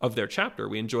of their chapter.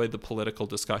 We enjoyed the political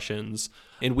discussions,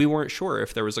 and we weren't sure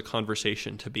if there was a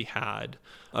conversation to be had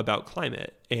about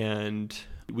climate. And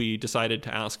we decided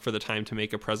to ask for the time to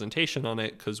make a presentation on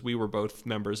it because we were both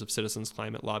members of Citizens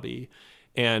Climate Lobby.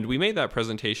 And we made that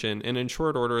presentation, and in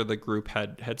short order, the group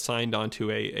had signed onto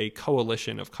a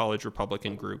coalition of college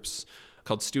Republican groups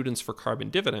called Students for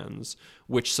Carbon Dividends,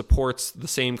 which supports the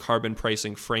same carbon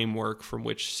pricing framework from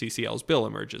which CCL's bill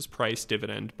emerges, price,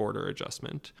 dividend, border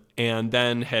adjustment, and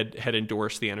then had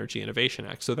endorsed the Energy Innovation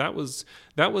Act. So that was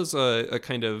a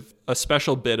kind of a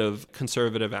special bit of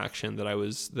conservative action that I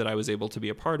was able to be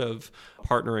a part of,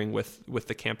 partnering with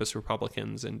the campus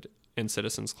Republicans and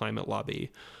Citizens Climate Lobby.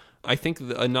 I think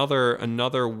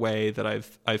another way that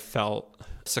I've felt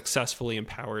successfully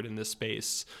empowered in this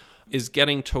space is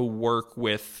getting to work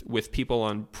with people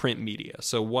on print media.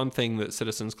 So one thing that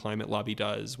Citizens Climate Lobby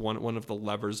does, one of the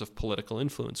levers of political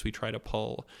influence we try to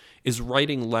pull, is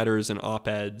writing letters and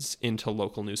op-eds into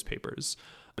local newspapers.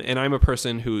 And I'm a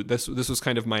person who, this was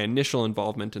kind of my initial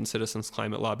involvement in Citizens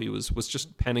Climate Lobby, was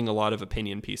just penning a lot of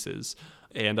opinion pieces.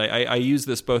 And I use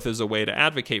this both as a way to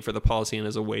advocate for the policy and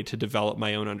as a way to develop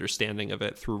my own understanding of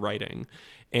it through writing.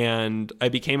 And I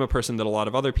became a person that a lot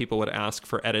of other people would ask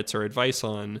for edits or advice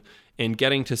on, and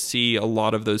getting to see a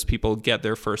lot of those people get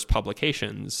their first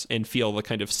publications and feel the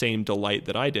kind of same delight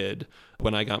that I did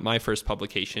when I got my first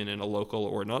publication in a local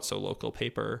or not so local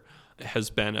paper has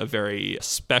been a very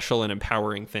special and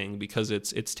empowering thing, because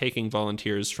it's taking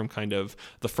volunteers from kind of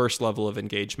the first level of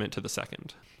engagement to the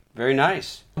second. Very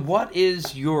nice. What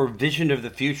is your vision of the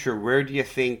future? Where do you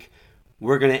think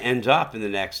we're going to end up in the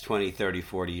next 20, 30,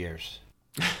 40 years?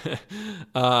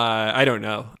 I don't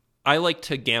know. I like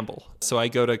to gamble. So I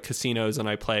go to casinos and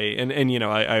I play, and you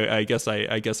know, I guess I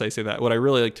say that. What I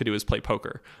really like to do is play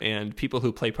poker. And people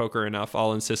who play poker enough,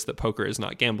 I'll insist that poker is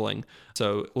not gambling.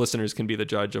 So listeners can be the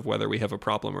judge of whether we have a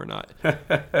problem or not.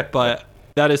 But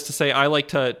that is to say, I like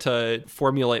to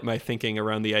formulate my thinking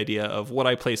around the idea of, would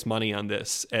I place money on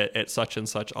this at such and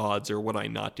such odds, or would I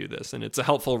not do this? And it's a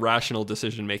helpful, rational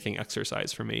decision-making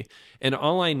exercise for me. And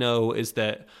all I know is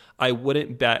that I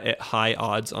wouldn't bet at high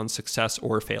odds on success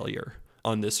or failure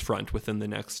on this front within the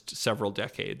next several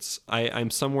decades. I'm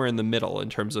somewhere in the middle in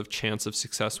terms of chance of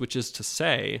success, which is to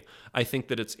say, I think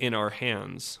that it's in our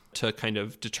hands to kind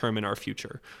of determine our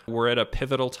future. We're at a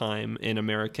pivotal time in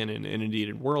American and indeed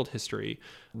in world history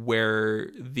where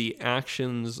the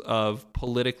actions of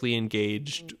politically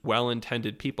engaged,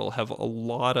 well-intended people have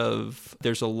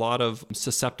there's a lot of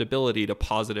susceptibility to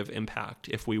positive impact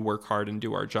if we work hard and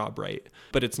do our job right.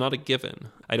 But it's not a given.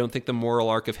 I don't think the moral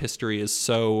arc of history is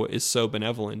so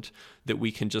benevolent that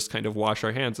we can just kind of wash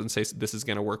our hands and say this is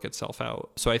going to work itself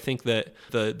out. So I think that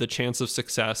the chance of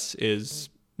success is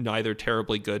neither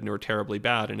terribly good nor terribly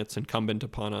bad, and it's incumbent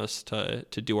upon us to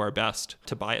do our best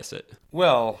to bias it.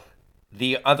 Well,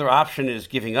 the other option is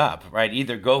giving up, right?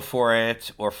 Either go for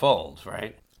it or fold,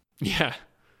 right? Yeah.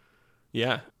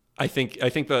 I think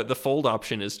the fold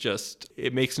option is just,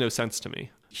 it makes no sense to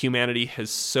me. Humanity has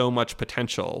so much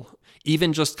potential.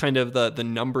 Even just kind of the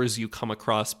numbers you come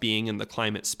across being in the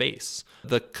climate space,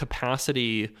 the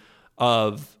capacity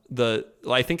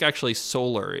I think actually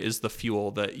solar is the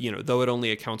fuel that, though it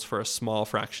only accounts for a small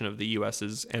fraction of the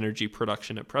US's energy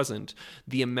production at present,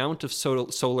 the amount of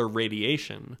solar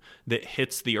radiation that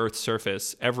hits the Earth's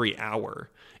surface every hour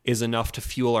is enough to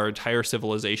fuel our entire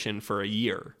civilization for a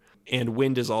year. And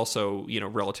wind is also,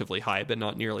 relatively high, but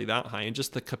not nearly that high. And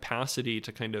just the capacity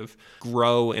to kind of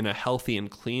grow in a healthy and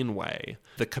clean way,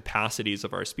 the capacities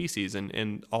of our species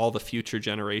and all the future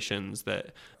generations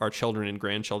that our children and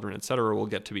grandchildren, et cetera, will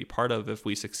get to be part of if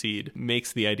we succeed,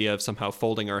 makes the idea of somehow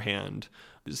folding our hand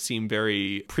seem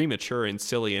very premature and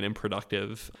silly and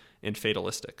unproductive and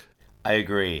fatalistic. I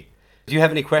agree. Do you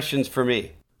have any questions for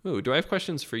me? Ooh, do I have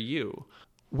questions for you?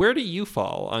 Where do you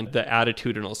fall on the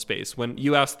attitudinal space? When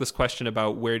you ask this question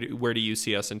about where do you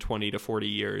see us in 20 to 40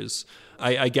 years,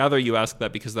 I gather you ask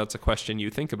that because that's a question you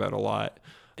think about a lot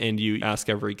and you ask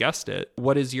every guest it.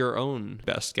 What is your own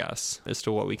best guess as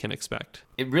to what we can expect?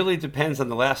 It really depends on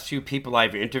the last few people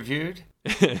I've interviewed.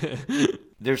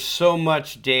 There's so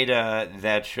much data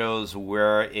that shows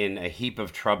we're in a heap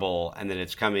of trouble and that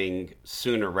it's coming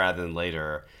sooner rather than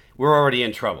later. We're already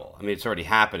in trouble. I mean, it's already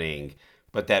happening.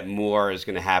 But that more is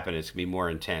going to happen. It's going to be more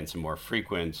intense and more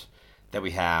frequent, that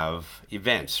we have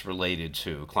events related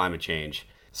to climate change.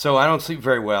 So I don't sleep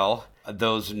very well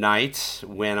those nights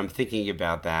when I'm thinking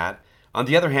about that. On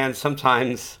the other hand,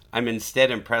 sometimes I'm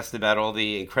instead impressed about all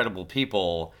the incredible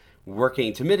people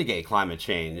working to mitigate climate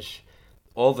change,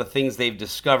 all the things they've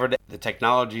discovered, the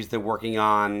technologies they're working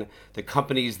on, the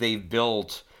companies they've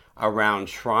built around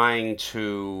trying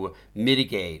to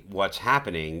mitigate what's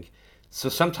happening. So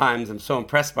sometimes I'm so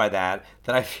impressed by that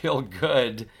I feel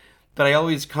good. But I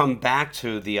always come back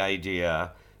to the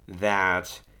idea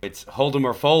that it's hold 'em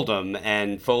or fold 'em,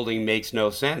 and folding makes no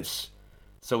sense.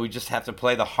 So we just have to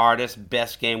play the hardest,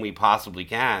 best game we possibly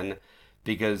can,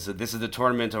 because this is the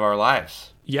tournament of our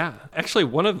lives. Yeah. Actually,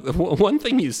 one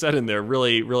thing you said in there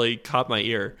really, really caught my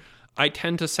ear. I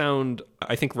tend to sound,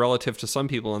 I think, relative to some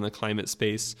people in the climate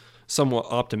space, somewhat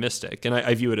optimistic, and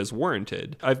I view it as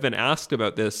warranted. I've been asked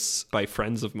about this by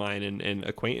friends of mine and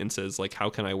acquaintances, like, how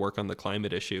can I work on the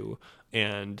climate issue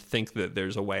and think that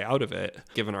there's a way out of it,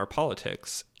 given our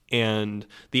politics? And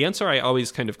the answer I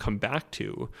always kind of come back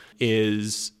to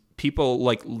is people,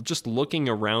 like, just looking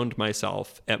around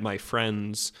myself at my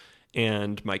friends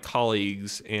and my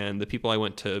colleagues and the people I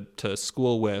went to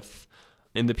school with,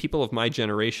 and the people of my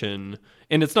generation,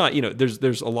 and it's not,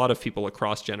 there's a lot of people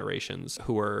across generations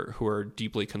who are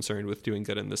deeply concerned with doing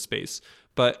good in this space.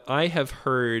 But I have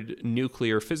heard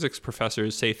nuclear physics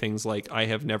professors say things like, I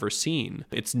have never seen,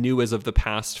 it's new as of the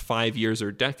past 5 years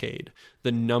or decade,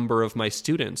 the number of my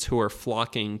students who are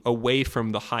flocking away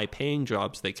from the high-paying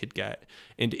jobs they could get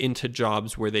and into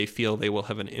jobs where they feel they will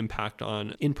have an impact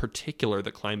on, in particular, the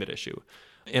climate issue.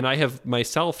 And I have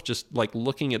myself just like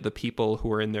looking at the people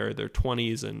who are in their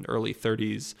 20s and early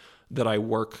 30s that I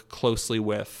work closely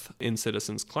with in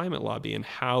Citizens Climate Lobby, and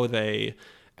how they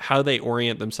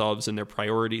orient themselves in their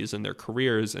priorities and their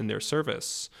careers and their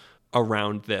service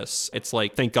around this. It's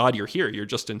like, thank God you're here. You're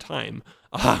just in time.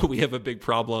 We have a big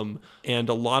problem. And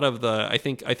a lot of I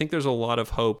think there's a lot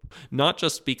of hope, not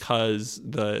just because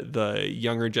the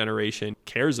younger generation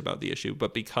cares about the issue,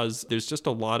 but because there's just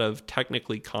a lot of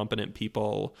technically competent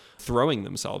people throwing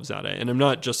themselves at it. And I'm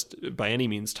not just by any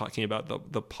means talking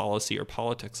about the policy or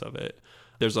politics of it.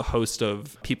 There's a host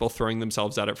of people throwing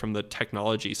themselves at it from the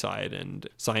technology side, and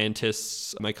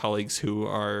scientists, my colleagues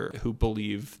who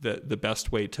believe that the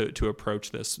best way to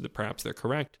approach this, that perhaps they're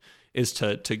correct, is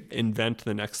to invent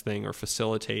the next thing or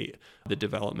facilitate the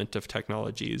development of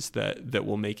technologies that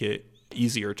will make it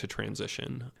easier to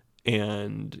transition.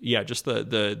 And yeah, just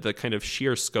the kind of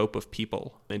sheer scope of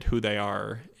people and who they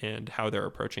are and how they're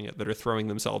approaching it, that are throwing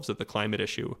themselves at the climate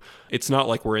issue. It's not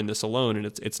like we're in this alone, and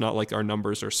it's not like our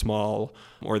numbers are small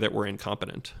or that we're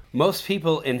incompetent. Most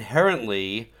people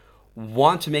inherently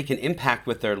want to make an impact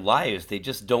with their lives. They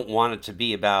just don't want it to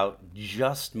be about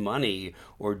just money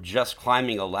or just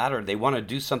climbing a ladder. They want to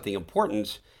do something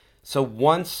important. So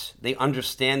once they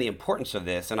understand the importance of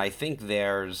this, and I think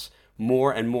there's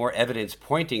more and more evidence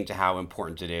pointing to how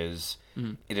important it is,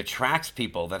 it attracts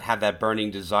people that have that burning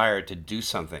desire to do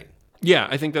something. Yeah,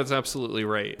 I think that's absolutely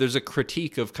right. There's a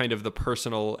critique of kind of the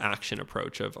personal action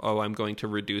approach of, I'm going to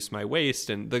reduce my waste.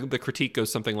 And the critique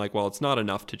goes something like, well, it's not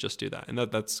enough to just do that. And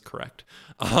that's correct.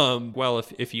 Well,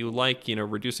 if you like,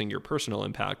 reducing your personal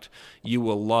impact, you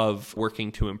will love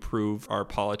working to improve our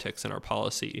politics and our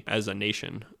policy as a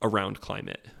nation around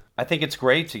climate. I think it's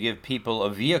great to give people a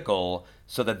vehicle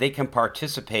so that they can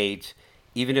participate,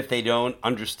 even if they don't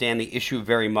understand the issue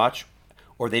very much,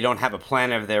 or they don't have a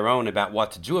plan of their own about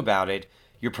what to do about it.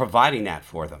 you're providing that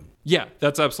for them. Yeah,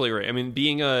 that's absolutely right. I mean,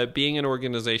 being an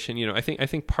organization, I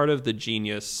think part of the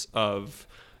genius of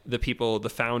the people, the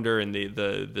founder and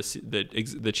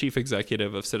the chief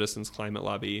executive of Citizens Climate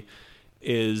Lobby,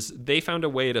 is they found a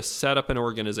way to set up an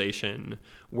organization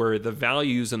where the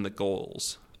values and the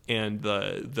goals and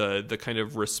the kind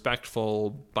of respectful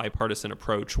bipartisan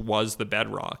approach was the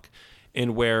bedrock,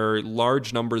 and where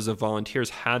large numbers of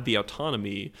volunteers had the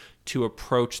autonomy to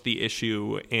approach the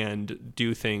issue and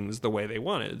do things the way they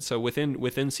wanted. So within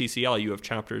CCL, you have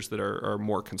chapters that are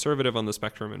more conservative on the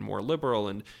spectrum and more liberal,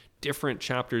 and different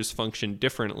chapters function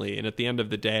differently. And at the end of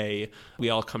the day, we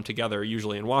all come together,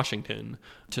 usually in Washington,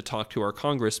 to talk to our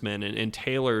congressmen and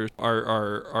tailor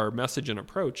our message and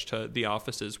approach to the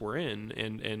offices we're in,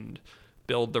 and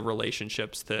build the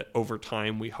relationships that over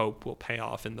time we hope will pay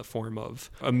off in the form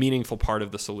of a meaningful part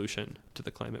of the solution to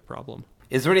the climate problem.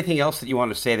 Is there anything else that you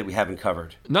want to say that we haven't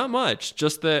covered? Not much,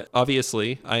 just that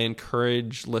obviously I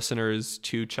encourage listeners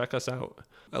to check us out.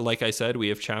 Like I said, we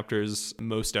have chapters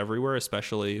most everywhere,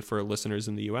 especially for listeners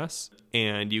in the US.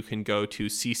 And you can go to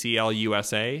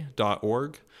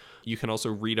cclusa.org. You can also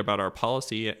read about our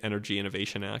policy at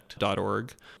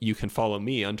energyinnovationact.org. You can follow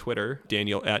me on Twitter,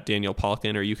 Daniel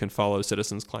Palken, or you can follow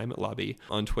Citizens Climate Lobby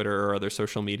on Twitter or other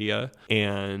social media.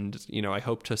 And, I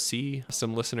hope to see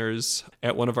some listeners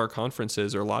at one of our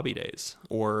conferences or lobby days,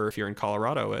 or if you're in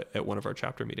Colorado at one of our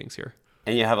chapter meetings here.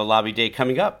 And you have a lobby day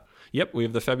coming up. Yep, we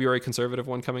have the February conservative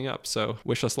one coming up, so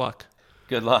wish us luck.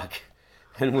 Good luck.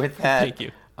 And with that, thank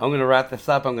you. I'm going to wrap this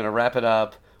up. I'm going to wrap it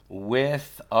up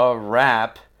with a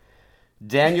rap.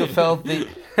 Daniel felt the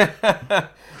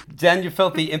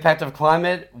impact of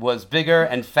climate was bigger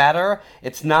and fatter.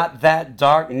 It's not that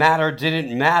dark matter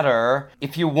didn't matter.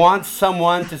 If you want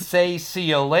someone to say see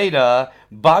you later,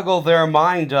 boggle their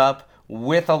mind up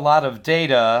with a lot of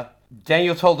data.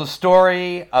 Daniel told a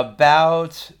story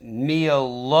about Mia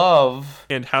Love.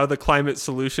 And how the climate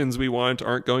solutions we want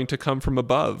aren't going to come from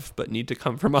above, but need to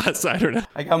come from us. I don't know.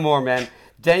 I got more, man.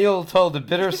 Daniel told a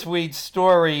bittersweet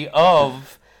story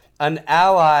of an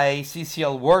ally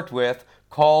CCL worked with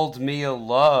called Mia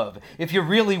Love. If you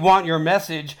really want your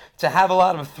message to have a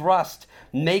lot of thrust,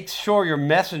 make sure your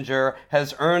messenger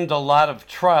has earned a lot of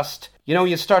trust. When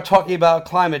you start talking about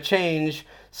climate change,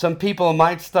 some people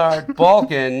might start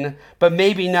balking, but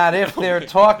maybe not if they're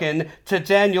talking to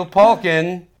Daniel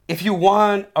Palken. If you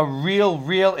want a real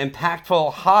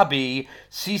impactful hobby,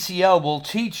 CCL will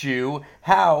teach you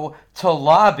how to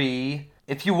lobby.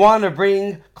 If you want to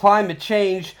bring climate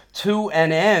change to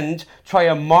an end, try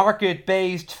a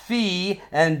market-based fee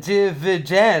and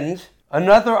dividend.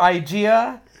 Another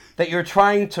idea that you're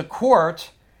trying to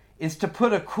court is to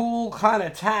put a cool kind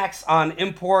of tax on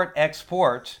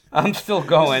import-export. I'm still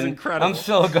going. This is incredible. I'm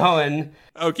still going.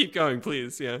 Oh, keep going,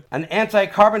 please, yeah. An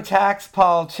anti-carbon tax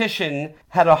politician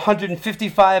had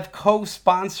 155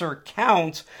 co-sponsor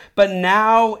count, but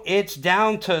now it's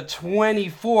down to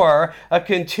 24, a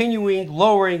continuing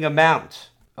lowering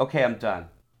amount. Okay, I'm done.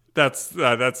 That's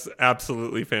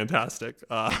absolutely fantastic.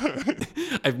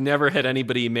 I've never had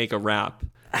anybody make a rap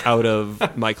out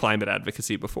of my climate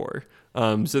advocacy before.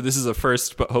 So this is a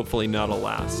first, but hopefully not a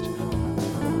last.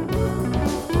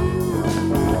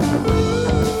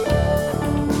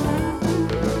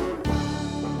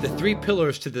 The 3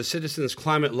 pillars to the Citizens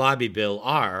Climate Lobby Bill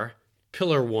are: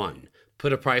 Pillar 1,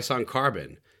 put a price on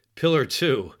carbon. Pillar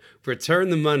 2, return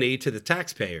the money to the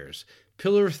taxpayers.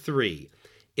 Pillar 3,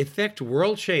 effect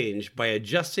world change by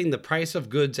adjusting the price of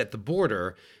goods at the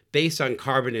border based on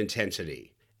carbon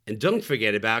intensity. And don't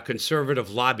forget about Conservative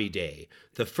Lobby Day,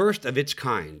 the first of its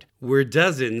kind, where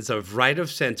dozens of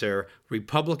right-of-center,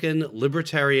 Republican,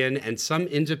 Libertarian, and some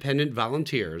independent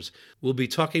volunteers will be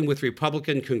talking with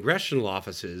Republican congressional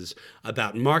offices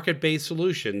about market-based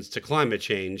solutions to climate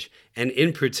change, and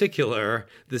in particular,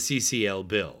 the CCL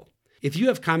bill. If you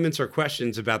have comments or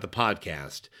questions about the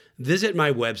podcast, visit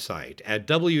my website at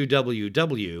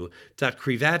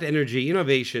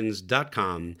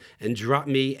www.crevatenergyinnovations.com and drop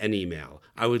me an email.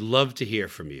 I would love to hear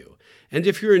from you. And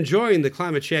if you're enjoying the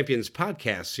Climate Champions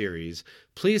podcast series,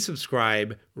 please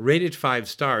subscribe, rate it 5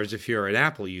 stars if you're an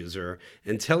Apple user,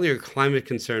 and tell your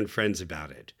climate-concerned friends about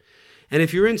it. And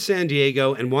if you're in San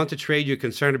Diego and want to trade your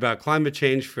concern about climate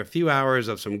change for a few hours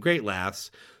of some great laughs,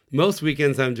 most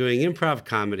weekends I'm doing improv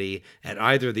comedy at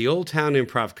either the Old Town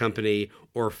Improv Company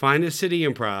or Finest City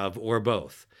Improv, or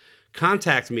both.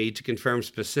 Contact me to confirm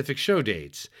specific show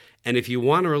dates. And if you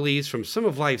want to release from some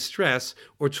of life's stress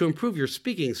or to improve your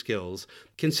speaking skills,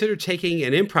 consider taking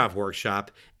an improv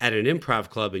workshop at an improv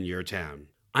club in your town.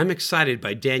 I'm excited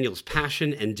by Daniel's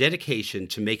passion and dedication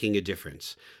to making a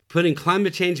difference, putting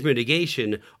climate change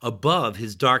mitigation above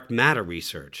his dark matter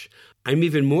research. I'm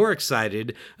even more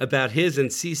excited about his and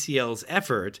CCL's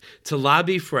effort to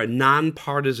lobby for a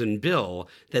nonpartisan bill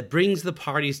that brings the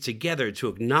parties together to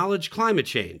acknowledge climate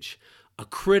change, a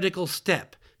critical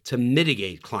step to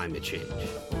mitigate climate change.